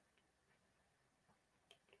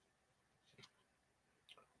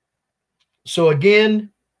 So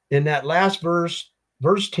again, in that last verse,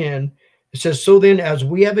 verse 10, it says, so then as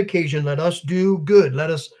we have occasion, let us do good. Let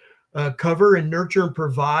us cover and nurture and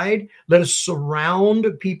provide. Let us surround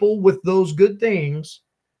people with those good things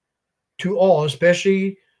to all,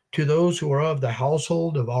 especially to those who are of the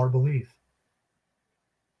household of our belief.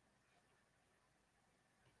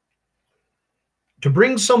 To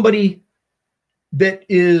bring somebody that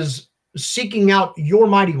is seeking out your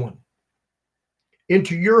mighty one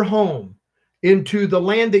into your home, into the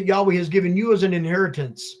land that Yahweh has given you as an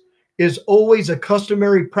inheritance, is always a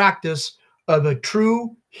customary practice of a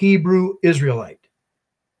true Hebrew Israelite.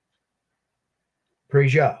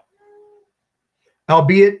 Praise Yah.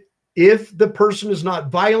 Albeit, if the person is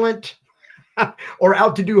not violent or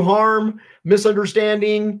out to do harm,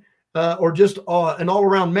 misunderstanding, or just an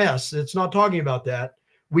all-around mess, it's not talking about that.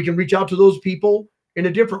 We can reach out to those people in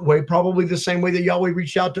a different way, probably the same way that Yahweh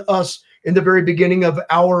reached out to us in the very beginning of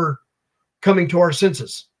our coming to our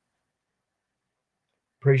senses.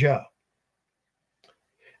 Praise Yah.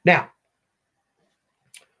 Now,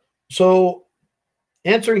 so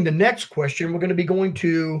answering the next question, we're going to be going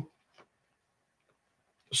to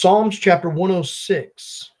Psalms chapter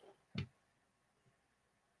 106.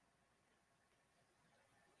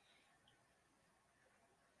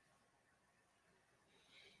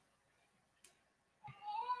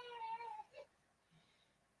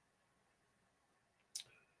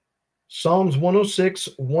 Psalms 106,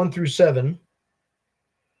 1 through 7.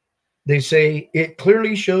 They say, it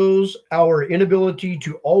clearly shows our inability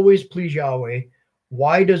to always please Yahweh.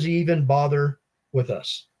 Why does he even bother with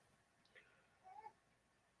us?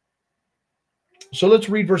 So let's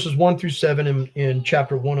read verses 1 through 7 in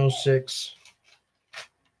chapter 106.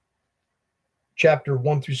 Chapter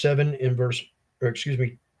 1 through 7 in verses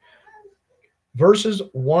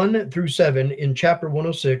 1 through 7 in chapter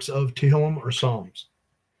 106 of Tehillim or Psalms.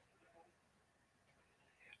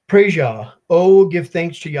 Praise Yah. Oh, give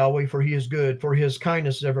thanks to Yahweh, for he is good, for his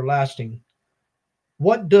kindness is everlasting.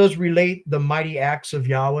 What does relate the mighty acts of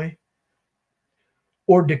Yahweh,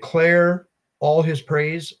 or declare all his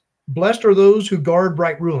praise? Blessed are those who guard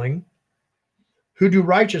right ruling, who do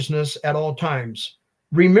righteousness at all times.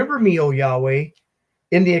 Remember me, O Yahweh,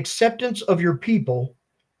 in the acceptance of your people.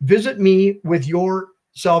 Visit me with your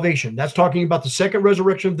salvation. That's talking about the second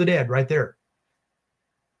resurrection of the dead right there.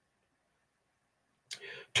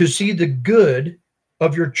 To see the good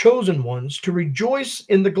of your chosen ones, to rejoice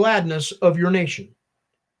in the gladness of your nation.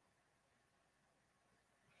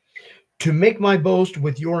 To make my boast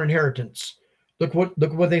with your inheritance. Look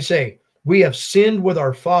what they say. We have sinned with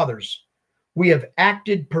our fathers. We have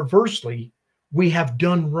acted perversely. We have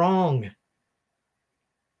done wrong.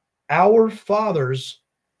 Our fathers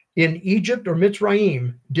in Egypt or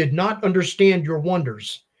Mitzrayim did not understand your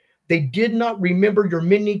wonders. They did not remember your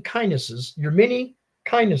many kindnesses,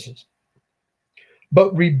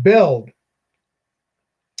 but rebelled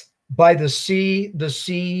by the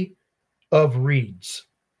sea of reeds.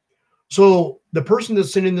 So the person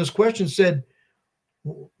that's sending this question said,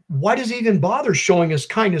 why does he even bother showing us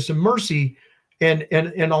kindness and mercy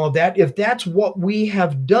and all of that? If that's what we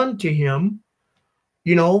have done to him,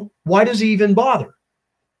 why does he even bother?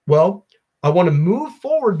 Well, I want to move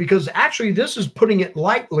forward because actually this is putting it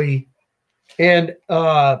lightly, and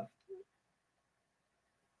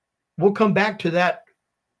we'll come back to that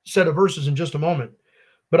set of verses in just a moment.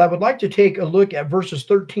 But I would like to take a look at verses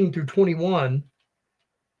 13 through 21.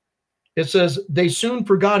 It says, they soon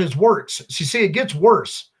forgot his works. So you see, it gets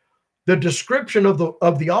worse. The description of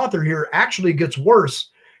the author here actually gets worse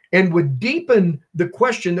and would deepen the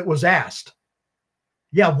question that was asked.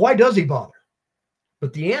 Yeah, why does he bother?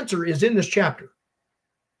 But the answer is in this chapter.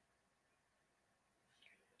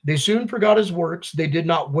 They soon forgot his works. They did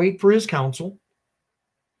not wait for his counsel,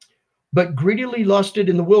 but greedily lusted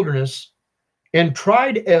in the wilderness and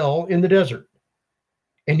tried El in the desert.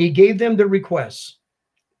 And he gave them their requests.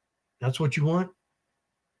 That's what you want,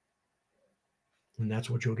 and that's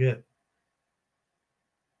what you'll get.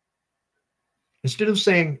 Instead of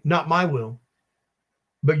saying, not my will,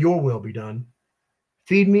 but your will be done,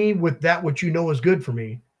 feed me with that which you know is good for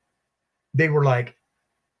me, they were like,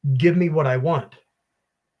 give me what I want.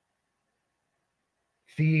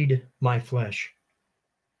 Feed my flesh.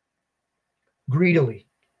 Greedily.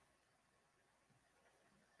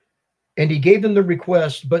 And he gave them the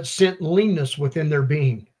request, but sent leanness within their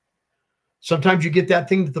being. Sometimes you get that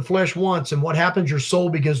thing that the flesh wants, and what happens? Your soul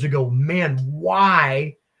begins to go, man,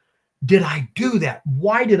 why did I do that?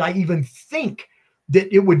 Why did I even think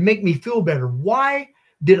that it would make me feel better? Why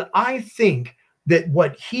did I think that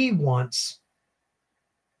what he wants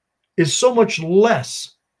is so much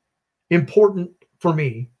less important for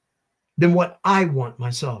me than what I want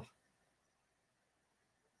myself?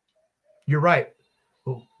 You're right.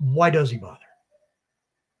 Well, why does he bother?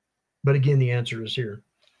 But again, the answer is here.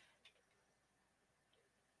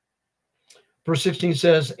 Verse 16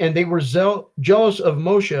 says, and they were jealous of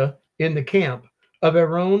Moshe in the camp of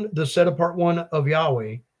Aaron, the set apart one of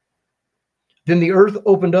Yahweh. Then the earth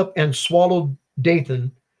opened up and swallowed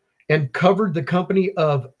Dathan and covered the company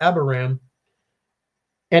of Abiram,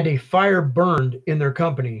 and a fire burned in their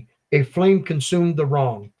company. A flame consumed the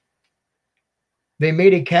wrong. They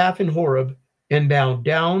made a calf in Horeb and bowed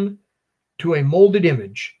down to a molded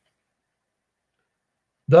image.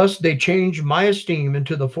 Thus they changed my esteem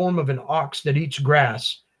into the form of an ox that eats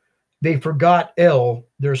grass. They forgot El,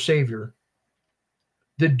 their Savior,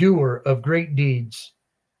 the doer of great deeds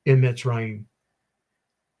in Mitzrayim.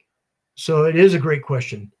 So it is a great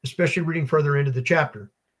question, especially reading further into the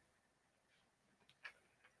chapter.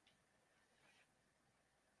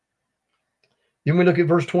 Then we look at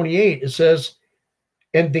verse 28. It says,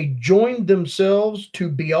 And they joined themselves to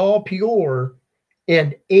Baal Peor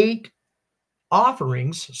and ate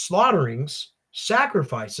offerings, slaughterings,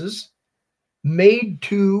 sacrifices made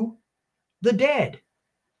to the dead.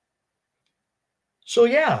 So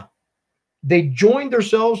yeah, they joined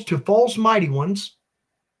themselves to false mighty ones,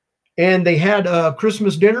 and they had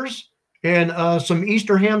Christmas dinners and some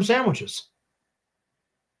Easter ham sandwiches.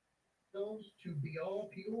 To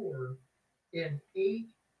Baal Peor and ate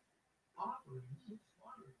offerings.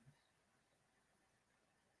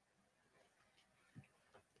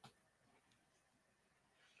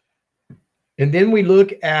 And then we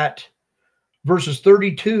look at verses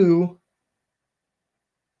 32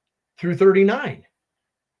 through 39.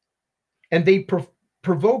 And they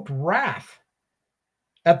provoked wrath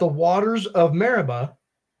at the waters of Meribah,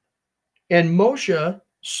 and Moshe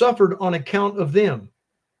suffered on account of them,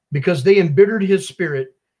 because they embittered his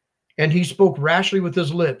spirit, and he spoke rashly with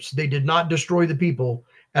his lips. They did not destroy the people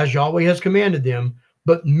as Yahweh has commanded them,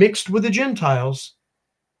 but mixed with the Gentiles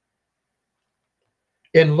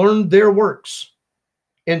and learned their works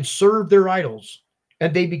and served their idols,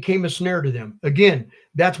 and they became a snare to them. Again,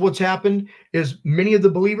 that's what's happened, is many of the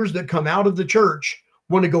believers that come out of the church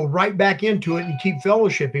want to go right back into it and keep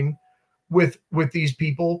fellowshipping with these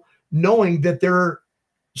people, knowing that they're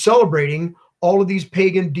celebrating all of these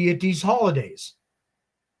pagan deities' holidays.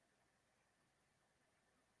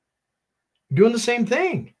 Doing the same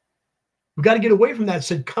thing. We've got to get away from that. It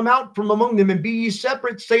said, come out from among them and be ye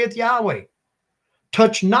separate, saith Yahweh.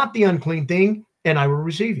 Touch not the unclean thing, and I will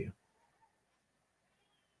receive you.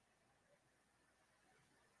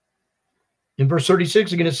 In verse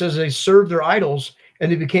 36, again, it says they served their idols,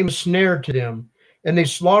 and they became a snare to them. And they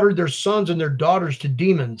slaughtered their sons and their daughters to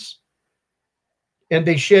demons. And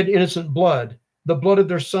they shed innocent blood, the blood of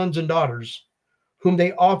their sons and daughters, whom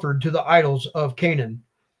they offered to the idols of Canaan.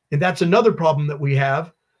 And that's another problem that we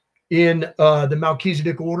have in the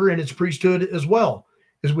Melchizedek order and its priesthood as well,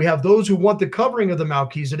 is we have those who want the covering of the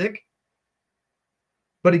Melchizedek,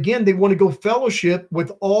 but again, they want to go fellowship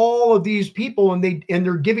with all of these people, and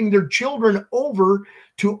they're giving their children over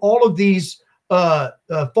to all of these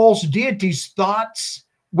false deities' thoughts,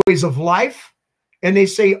 ways of life, and they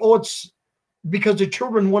say, oh, it's because the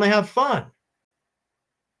children want to have fun.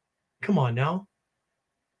 Come on now.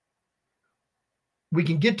 We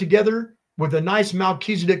can get together with a nice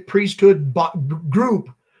Melchizedek priesthood group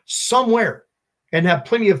somewhere and have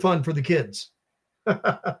plenty of fun for the kids.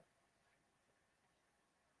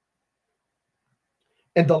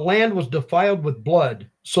 And the land was defiled with blood,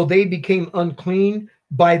 so they became unclean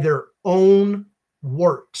by their own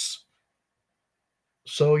works.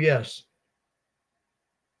 So yes.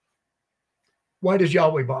 Why does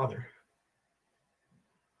Yahweh bother?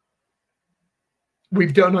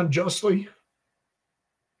 We've done unjustly.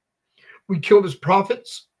 We killed his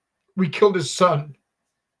prophets. We killed his son.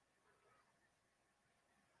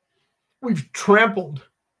 We've trampled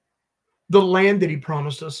the land that he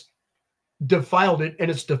promised us, defiled it, and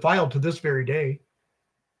it's defiled to this very day.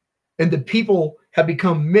 And the people have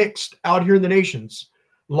become mixed out here in the nations,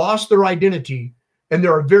 lost their identity, and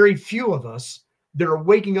there are very few of us that are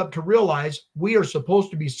waking up to realize we are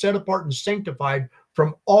supposed to be set apart and sanctified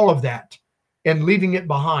from all of that and leaving it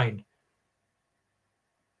behind.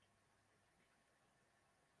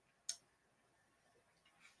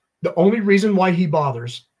 The only reason why he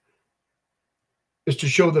bothers is to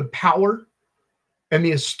show the power and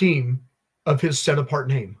the esteem of his set-apart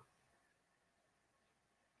name.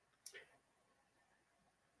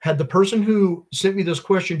 Had the person who sent me this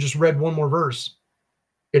question just read one more verse,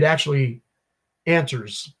 it actually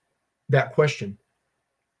answers that question.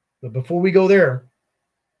 But before we go there,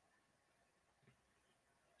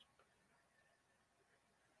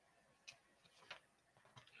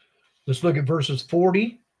 let's look at verses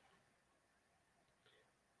 40.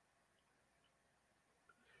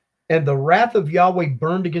 And the wrath of Yahweh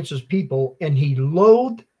burned against his people, and he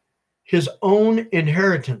loathed his own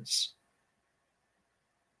inheritance.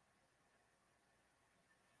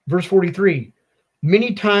 Verse 43,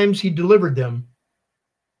 many times he delivered them,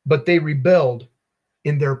 but they rebelled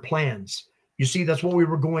in their plans. You see, that's what we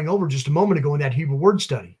were going over just a moment ago in that Hebrew word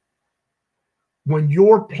study. When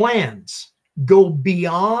your plans go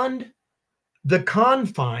beyond the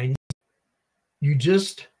confines, you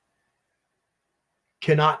just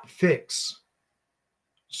cannot fix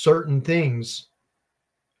certain things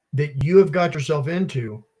that you have got yourself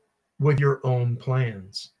into with your own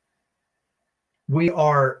plans. We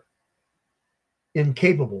are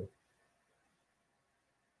incapable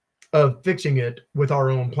of fixing it with our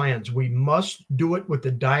own plans. We must do it with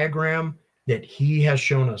the diagram that he has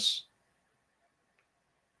shown us.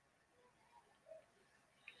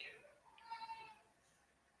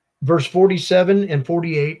 verse 47 and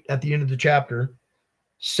 48 at the end of the chapter.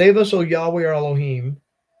 Save us, O Yahweh our Elohim,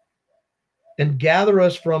 and gather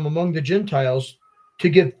us from among the Gentiles to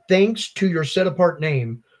give thanks to your set apart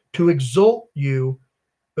name, to exalt in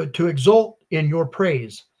your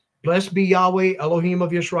praise. Blessed be Yahweh Elohim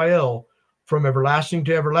of Israel from everlasting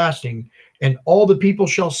to everlasting. And all the people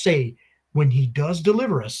shall say, when he does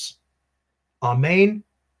deliver us, Amen,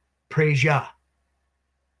 praise Yah.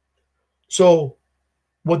 So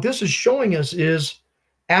what this is showing us is,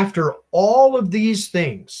 after all of these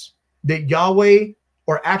things that Yahweh,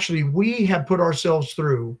 or actually we have put ourselves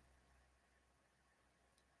through,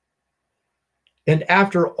 and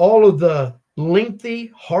after all of the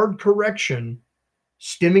lengthy, hard correction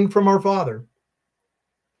stemming from our Father,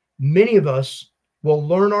 many of us will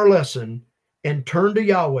learn our lesson and turn to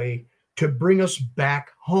Yahweh to bring us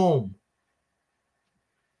back home.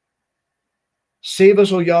 Save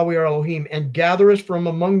us, O Yahweh our Elohim, and gather us from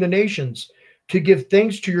among the nations to give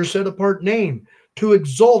thanks to your set apart name, to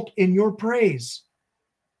exult in your praise.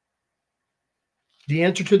 The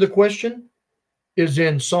answer to the question is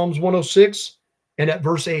in Psalms 106 and at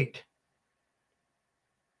verse 8.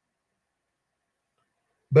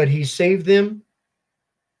 But he saved them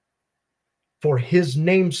for his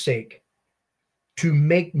name's sake, to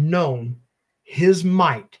make known his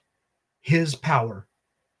might, his power.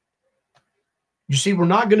 You see, we're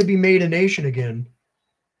not going to be made a nation again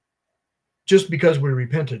just because we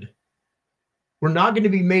repented. We're not going to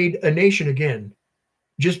be made a nation again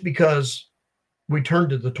just because we turned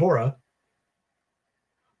to the Torah.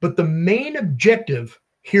 But the main objective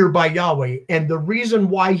here by Yahweh, and the reason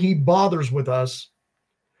why he bothers with us,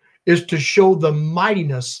 is to show the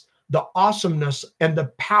mightiness, the awesomeness, and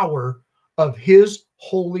the power of his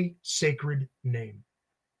holy, sacred name.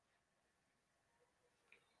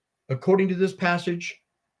 According to this passage,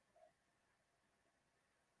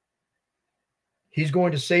 he's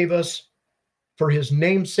going to save us for his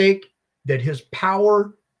name's sake, that his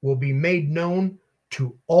power will be made known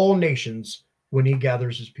to all nations when he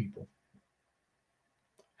gathers his people.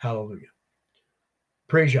 Hallelujah.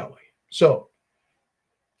 Praise Yahweh. So,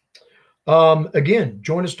 again,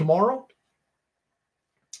 join us tomorrow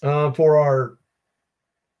for our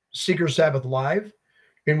Seeker Sabbath Live,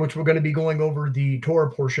 in which we're going to be going over the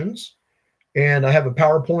Torah portions. And I have a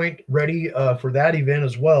PowerPoint ready for that event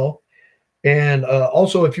as well. And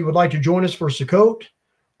also, if you would like to join us for Sukkot,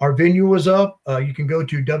 our venue is up. You can go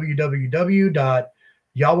to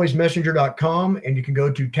www.yahwehsmessenger.com, and you can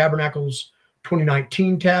go to Tabernacles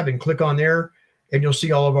 2019 tab and click on there, and you'll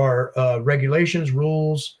see all of our regulations,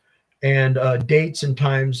 rules, and dates and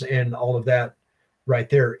times and all of that right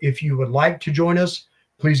there. If you would like to join us,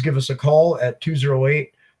 please give us a call at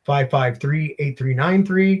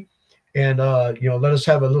 208-553-8393, and let us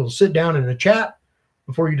have a little sit down and a chat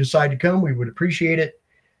before you decide to come. We would appreciate it.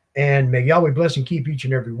 And may Yahweh bless and keep each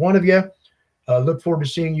and every one of you. Look forward to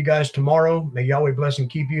seeing you guys tomorrow. May Yahweh bless and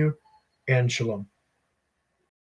keep you, and shalom.